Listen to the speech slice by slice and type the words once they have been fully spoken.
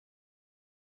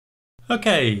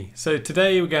Okay, so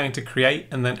today we're going to create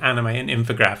and then animate an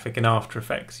infographic in After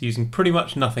Effects using pretty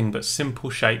much nothing but simple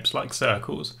shapes like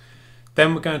circles.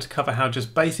 Then we're going to cover how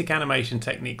just basic animation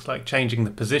techniques like changing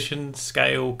the position,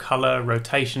 scale, colour,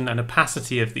 rotation and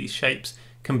opacity of these shapes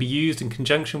can be used in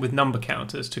conjunction with number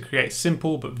counters to create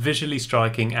simple but visually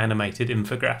striking animated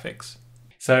infographics.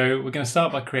 So we're going to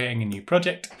start by creating a new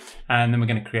project, and then we're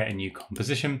going to create a new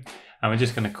composition, and we're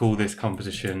just going to call this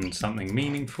composition something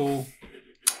meaningful.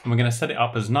 And we're going to set it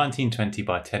up as 1920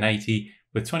 by 1080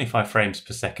 with 25 frames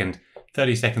per second.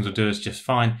 30 seconds will do us just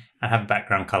fine, and have a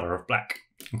background color of black.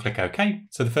 And click OK.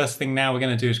 So the first thing now we're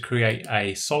going to do is create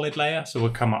a solid layer. So we'll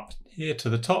come up here to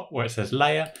the top where it says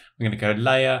layer. We're going to go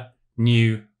layer,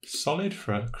 new, solid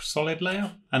for a solid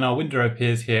layer. And our window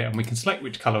appears here, and we can select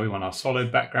which color we want our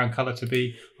solid background color to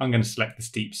be. I'm going to select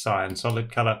this deep cyan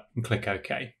solid color and click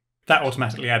OK. That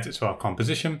automatically adds it to our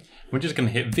composition. We're just going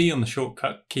to hit V on the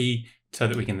shortcut key so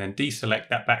that we can then deselect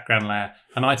that background layer.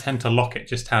 And I tend to lock it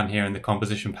just down here in the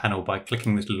composition panel by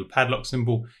clicking this little padlock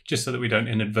symbol, just so that we don't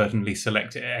inadvertently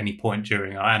select it at any point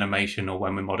during our animation or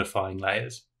when we're modifying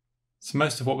layers. So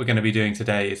most of what we're going to be doing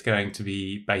today is going to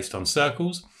be based on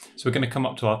circles. So we're going to come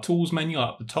up to our tools menu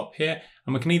up the top here,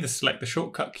 and we can either select the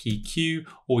shortcut key Q,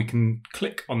 or we can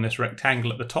click on this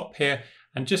rectangle at the top here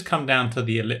and just come down to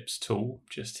the ellipse tool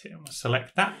just here. We'll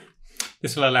select that.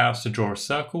 This will allow us to draw a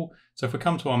circle. So if we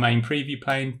come to our main preview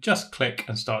pane, just click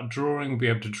and start drawing, we'll be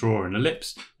able to draw an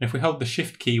ellipse. And if we hold the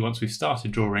shift key once we've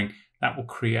started drawing, that will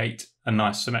create a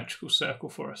nice symmetrical circle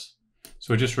for us.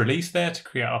 So we'll just release there to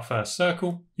create our first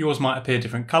circle. Yours might appear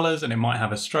different colors and it might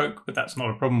have a stroke, but that's not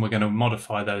a problem. We're going to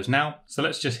modify those now. So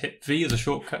let's just hit V as a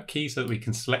shortcut key so that we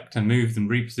can select and move and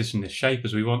reposition this shape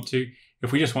as we want to.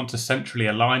 If we just want to centrally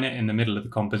align it in the middle of the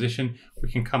composition,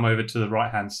 we can come over to the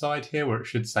right-hand side here where it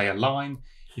should say align.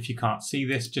 If you can't see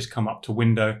this, just come up to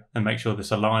window and make sure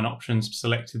this align option's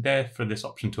selected there for this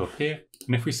option to appear.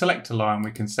 And if we select align,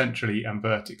 we can centrally and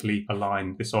vertically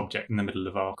align this object in the middle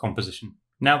of our composition.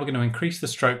 Now we're going to increase the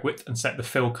stroke width and set the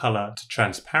fill color to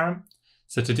transparent.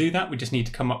 So to do that, we just need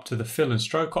to come up to the fill and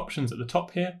stroke options at the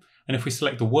top here. And if we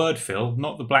select the word fill,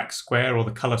 not the black square or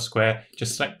the color square,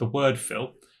 just select the word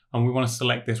fill. And we want to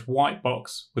select this white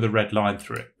box with a red line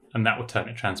through it, and that will turn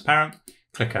it transparent.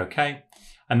 Click OK.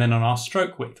 And then on our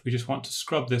stroke width, we just want to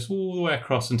scrub this all the way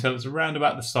across until it's around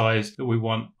about the size that we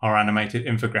want our animated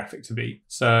infographic to be.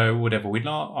 So whatever we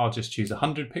like, I'll just choose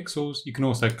 100 pixels. You can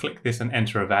also click this and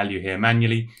enter a value here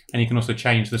manually. And you can also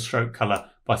change the stroke color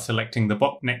by selecting the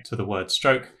box next to the word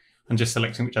stroke and just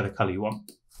selecting which other color you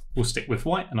want. We'll stick with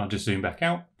white, and I'll just zoom back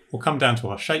out. We'll come down to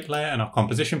our shape layer and our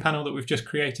composition panel that we've just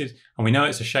created. And we know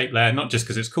it's a shape layer, not just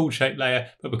because it's called shape layer,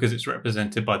 but because it's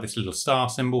represented by this little star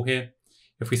symbol here.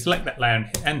 If we select that layer and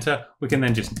hit enter, we can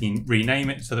then just rename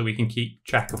it so that we can keep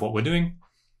track of what we're doing.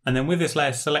 And then with this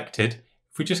layer selected,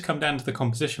 if we just come down to the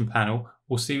composition panel,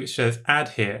 we'll see it says add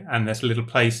here, and there's a little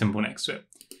play symbol next to it.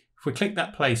 If we click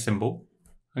that play symbol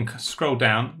and scroll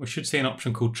down, we should see an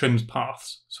option called Trim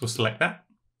Paths. So we'll select that.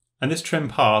 And this trim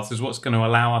paths is what's going to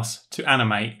allow us to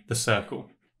animate the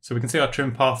circle. So we can see our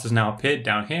trim paths has now appeared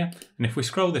down here. And if we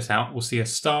scroll this out, we'll see a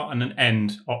start and an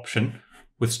end option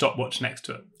with stopwatch next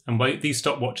to it. And these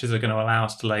stopwatches are going to allow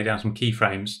us to lay down some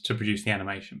keyframes to produce the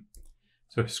animation.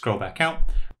 So if we scroll back out,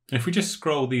 and if we just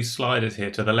scroll these sliders here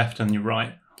to the left and the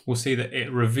right, we'll see that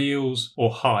it reveals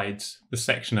or hides the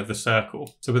section of the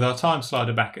circle. So with our time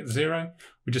slider back at 0,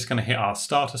 we're just going to hit our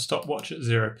starter stopwatch at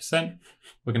 0%.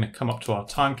 We're going to come up to our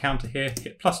time counter here,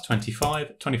 hit plus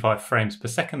 25 frames per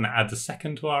second. That adds a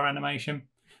second to our animation.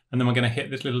 And then we're going to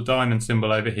hit this little diamond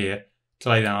symbol over here to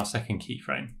lay down our second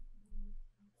keyframe.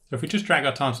 So if we just drag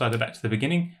our time slider back to the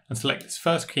beginning and select this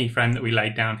first keyframe that we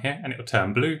laid down here, and it will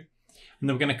turn blue. And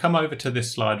then we're going to come over to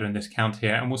this slider and this counter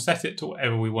here, and we'll set it to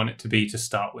whatever we want it to be to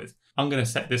start with. I'm going to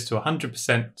set this to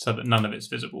 100% so that none of it's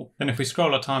visible. Then if we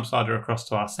scroll our time slider across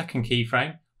to our second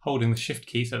keyframe, holding the shift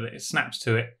key so that it snaps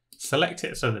to it, select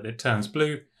it so that it turns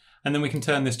blue, and then we can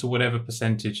turn this to whatever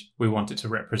percentage we want it to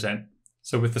represent.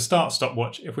 So with the start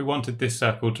stopwatch, if we wanted this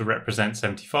circle to represent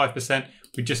 75%,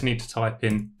 we just need to type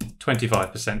in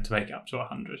 25% to make it up to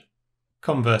 100.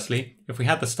 Conversely, if we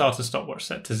had the starter stopwatch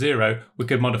set to 0, we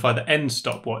could modify the end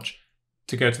stopwatch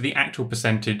to go to the actual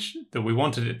percentage that we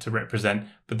wanted it to represent,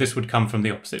 but this would come from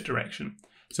the opposite direction.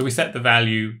 So we set the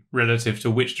value relative to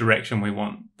which direction we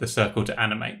want the circle to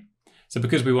animate. So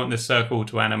because we want this circle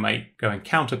to animate going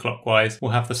counterclockwise,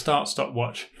 we'll have the start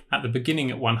stopwatch at the beginning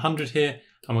at 100 here,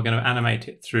 and we're going to animate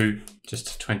it through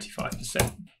just to 25%.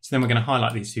 So then we're going to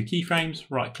highlight these two keyframes,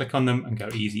 right click on them and go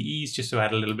easy ease just to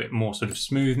add a little bit more sort of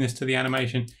smoothness to the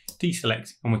animation,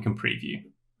 deselect, and we can preview.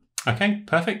 Okay,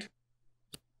 perfect.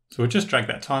 So we'll just drag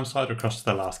that time slider across to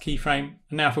the last keyframe.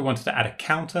 And now if we wanted to add a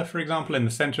counter, for example, in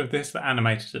the center of this that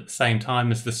animated at the same time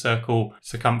as the circle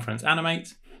circumference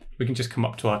animate, we can just come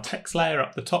up to our text layer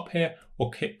up the top here,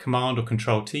 or hit Command or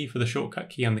Control T for the shortcut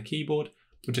key on the keyboard.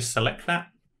 We'll just select that.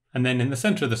 And then in the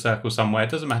center of the circle somewhere, it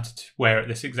doesn't matter where at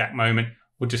this exact moment,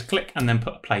 we'll just click and then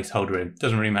put a placeholder in.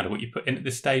 Doesn't really matter what you put in at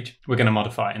this stage. We're going to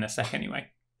modify it in a sec anyway.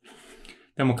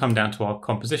 Then we'll come down to our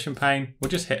composition pane.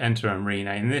 We'll just hit enter and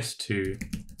rename this to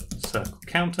circle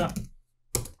counter.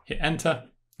 Hit enter.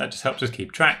 That just helps us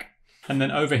keep track. And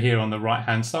then over here on the right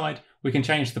hand side, we can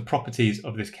change the properties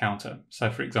of this counter. So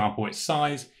for example, its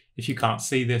size. If you can't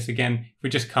see this again, if we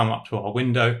just come up to our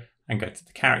window and go to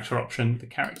the character option, the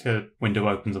character window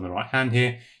opens on the right hand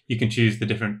here. You can choose the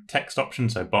different text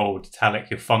options, so bold, italic,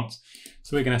 your fonts.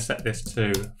 So we're going to set this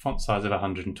to font size of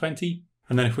 120.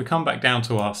 And then if we come back down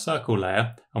to our circle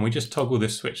layer and we just toggle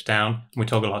this switch down and we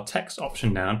toggle our text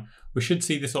option down, we should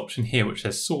see this option here which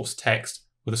says source text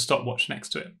with a stopwatch next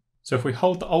to it. So if we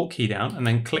hold the Alt key down and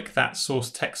then click that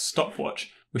source text stopwatch,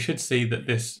 we should see that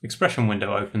this expression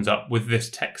window opens up with this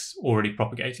text already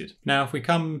propagated. Now, if we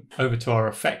come over to our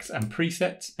effects and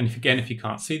presets, and if you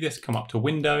can't see this, come up to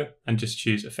window and just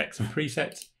choose effects and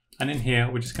presets. And in here,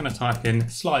 we're just going to type in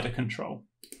slider control.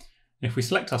 If we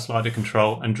select our slider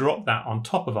control and drop that on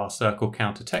top of our circle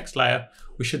counter text layer,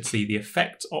 we should see the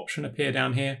effects option appear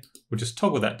down here. We'll just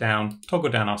toggle that down,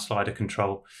 toggle down our slider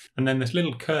control, and then this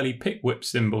little curly pick whip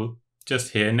symbol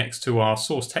just here next to our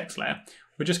source text layer.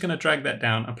 We're just going to drag that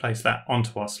down and place that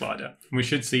onto our slider. And we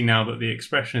should see now that the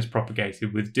expression is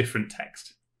propagated with different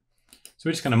text. So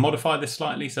we're just going to modify this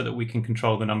slightly so that we can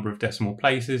control the number of decimal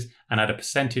places and add a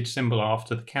percentage symbol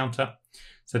after the counter.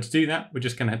 So to do that, we're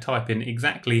just going to type in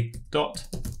exactly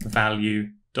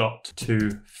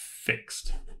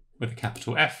 .value.toFixed with a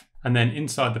capital F. And then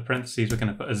inside the parentheses, we're going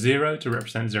to put a 0 to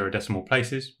represent 0 decimal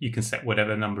places. You can set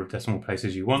whatever number of decimal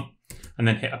places you want. And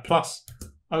then hit a plus,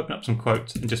 open up some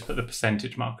quotes and just put the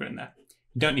percentage marker in there.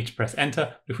 You don't need to press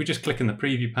enter, but if we just click in the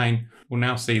preview pane, we'll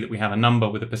now see that we have a number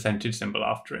with a percentage symbol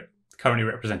after it, currently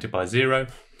represented by 0.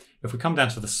 If we come down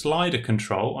to the slider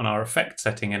control on our effect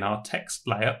setting in our text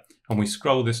layer, and we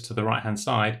scroll this to the right hand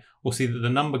side, we'll see that the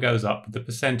number goes up with the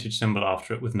percentage symbol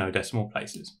after it with no decimal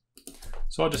places.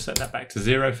 So I'll just set that back to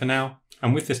 0 for now.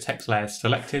 And with this text layer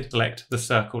selected, select the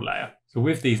circle layer. So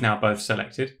with these now both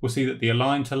selected, we'll see that the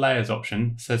align to layers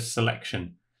option says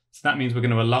selection. So that means we're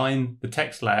going to align the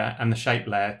text layer and the shape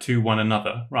layer to one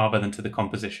another rather than to the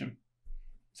composition.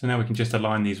 So now we can just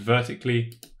align these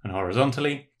vertically and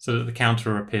horizontally so that the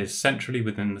counter appears centrally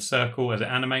within the circle as it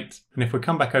animates. And if we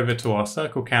come back over to our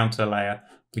circle counter layer,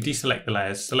 we deselect the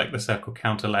layers, select the circle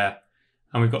counter layer,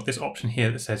 and we've got this option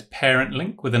here that says parent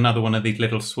link with another one of these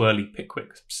little swirly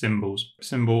pickwick symbol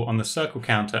on the circle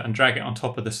counter and drag it on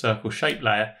top of the circle shape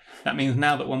layer. That means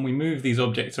now that when we move these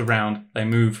objects around, they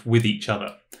move with each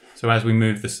other. So as we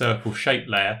move the circle shape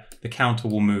layer, the counter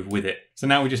will move with it. So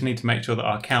now we just need to make sure that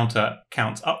our counter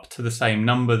counts up to the same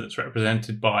number that's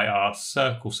represented by our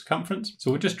circle circumference.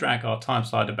 So we'll just drag our time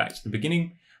slider back to the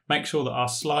beginning, make sure that our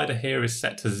slider here is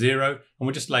set to 0, and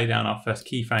we'll just lay down our first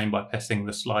keyframe by pressing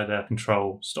the slider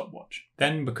control stopwatch.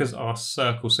 Then, because our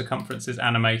circle circumference is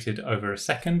animated over a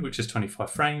second, which is 25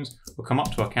 frames, we'll come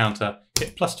up to our counter,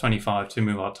 hit plus 25 to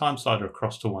move our time slider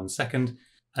across to 1 second,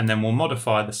 and then we'll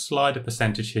modify the slider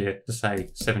percentage here to say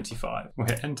 75. We'll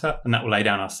hit enter, and that will lay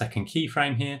down our second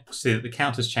keyframe here. We'll see that the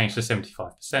counter's changed to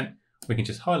 75%. We can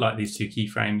just highlight these two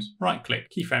keyframes, right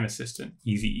click, keyframe assistant,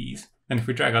 easy ease. Then if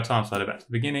we drag our time slider back to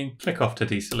the beginning, click off to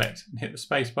deselect and hit the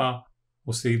spacebar,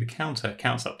 we'll see the counter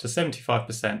counts up to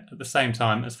 75% at the same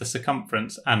time as the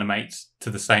circumference animates to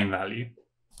the same value.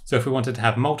 So if we wanted to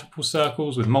have multiple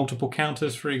circles with multiple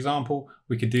counters, for example,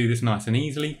 we could do this nice and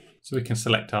easily. So we can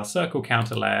select our circle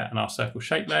counter layer and our circle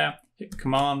shape layer, hit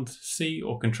Command C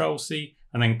or Control C,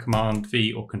 and then Command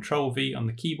V or Control V on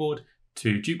the keyboard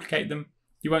to duplicate them.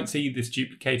 You won't see this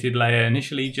duplicated layer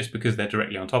initially just because they're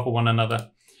directly on top of one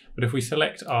another. But if we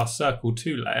select our circle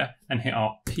 2 layer and hit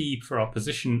our P for our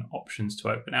position options to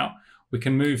open out, we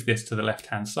can move this to the left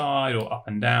hand side or up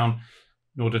and down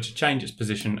in order to change its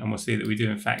position, and we'll see that we do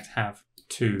in fact have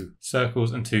 2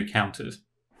 circles and 2 counters.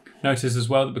 Notice as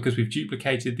well that because we've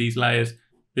duplicated these layers,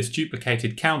 this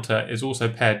duplicated counter is also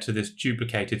paired to this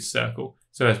duplicated circle.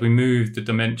 So as we move the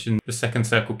dimension, the second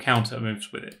circle counter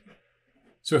moves with it.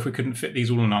 So if we couldn't fit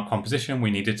these all in our composition, we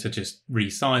needed to just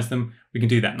resize them. We can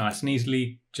do that nice and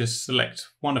easily. Just select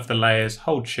one of the layers,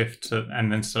 hold shift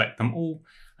and then select them all.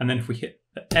 And then if we hit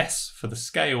the S for the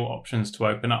scale options to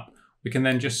open up, we can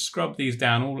then just scrub these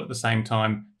down all at the same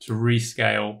time to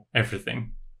rescale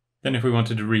everything. Then if we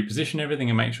wanted to reposition everything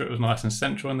and make sure it was nice and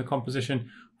central in the composition,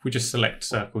 we just select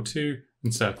circle 2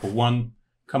 and circle 1,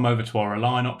 come over to our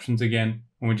align options again,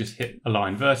 and we just hit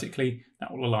align vertically.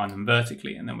 That will align them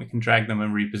vertically, and then we can drag them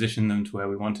and reposition them to where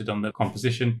we wanted on the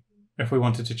composition. If we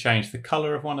wanted to change the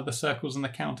color of one of the circles and the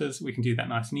counters, we can do that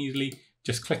nice and easily.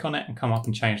 Just click on it and come up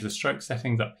and change the stroke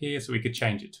settings up here. So we could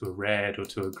change it to a red or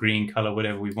to a green color,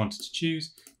 whatever we wanted to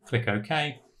choose. Click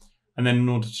OK. And then in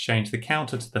order to change the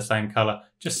counter to the same color,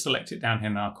 just select it down here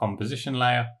in our composition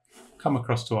layer, come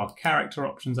across to our character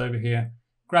options over here,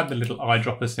 grab the little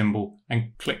eyedropper symbol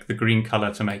and click the green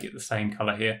color to make it the same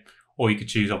color here. Or you could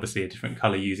choose obviously a different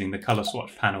color using the color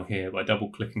swatch panel here by double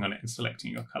clicking on it and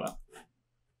selecting your color.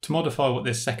 To modify what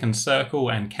this second circle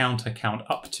and counter count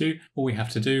up to, all we have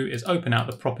to do is open out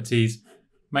the properties,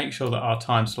 make sure that our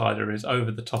time slider is over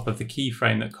the top of the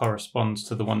keyframe that corresponds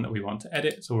to the one that we want to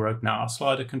edit. So we'll open out our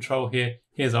slider control here.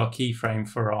 Here's our keyframe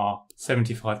for our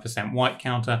 75% white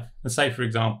counter. And say, for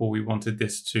example, we wanted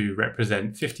this to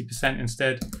represent 50%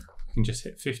 instead. We can just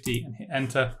hit 50 and hit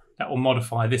enter. That will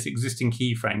modify this existing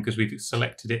keyframe because we've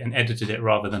selected it and edited it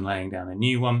rather than laying down a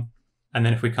new one. And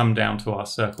then if we come down to our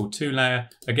circle 2 layer,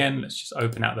 again, let's just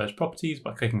open out those properties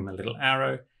by clicking the little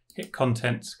arrow, hit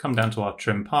contents, come down to our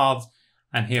trim paths.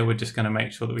 And here we're just going to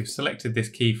make sure that we've selected this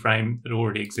keyframe that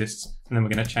already exists. And then we're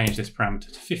going to change this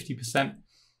parameter to 50%.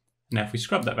 Now, if we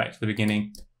scrub that back to the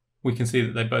beginning, we can see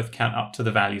that they both count up to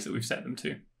the values that we've set them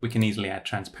to. We can easily add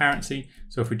transparency.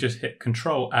 So if we just hit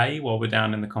Control A while we're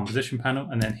down in the composition panel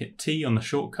and then hit T on the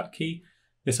shortcut key,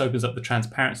 this opens up the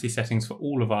transparency settings for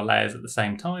all of our layers at the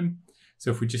same time. So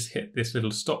if we just hit this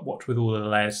little stopwatch with all the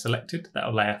layers selected,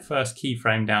 that'll lay our first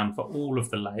keyframe down for all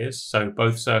of the layers, so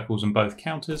both circles and both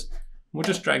counters. We'll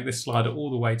just drag this slider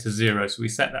all the way to 0, so we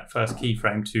set that first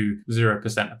keyframe to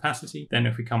 0% opacity. Then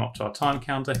if we come up to our time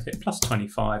counter, hit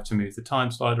 +25 to move the time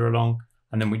slider along,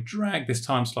 and then we drag this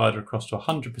time slider across to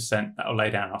 100%. That'll lay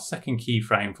down our second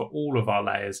keyframe for all of our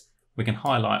layers. We can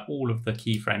highlight all of the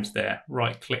keyframes there,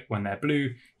 right click when they're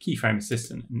blue, keyframe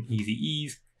assistant and easy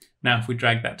ease. Now, if we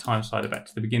drag that time slider back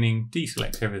to the beginning,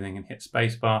 deselect everything and hit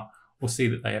spacebar, we'll see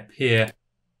that they appear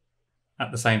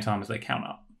at the same time as they count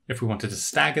up. If we wanted to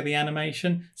stagger the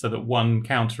animation so that one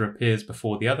counter appears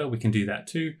before the other, we can do that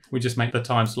too. We just make the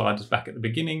time sliders back at the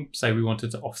beginning. Say we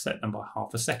wanted to offset them by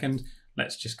 ½ a second.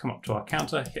 Let's just come up to our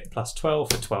counter, hit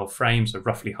 +12 for 12 frames, so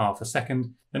roughly ½ a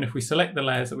second. Then if we select the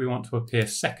layers that we want to appear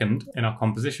second in our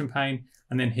composition pane,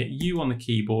 and then hit U on the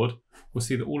keyboard, we'll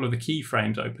see that all of the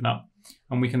keyframes open up.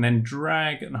 And we can then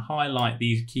drag and highlight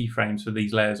these keyframes for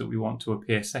these layers that we want to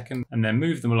appear second, and then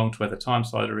move them along to where the time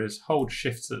slider is, hold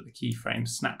shift so that the keyframes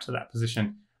snap to that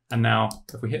position. And now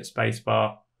if we hit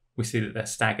spacebar, we see that they're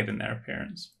staggered in their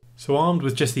appearance. So armed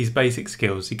with just these basic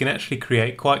skills, you can actually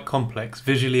create quite complex,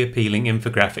 visually appealing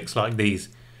infographics like these.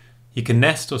 You can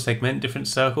nest or segment different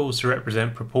circles to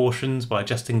represent proportions by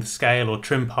adjusting the scale or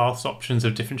trim paths options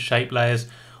of different shape layers,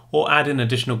 or add in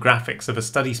additional graphics of a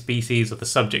study species or the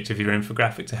subject of your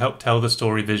infographic to help tell the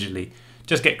story visually.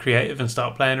 Just get creative and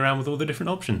start playing around with all the different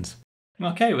options.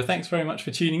 Okay, well thanks very much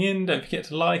for tuning in. Don't forget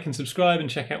to like and subscribe and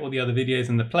check out all the other videos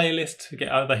in the playlist to get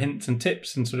other hints and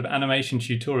tips and sort of animation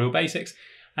tutorial basics.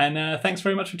 And thanks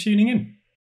very much for tuning in.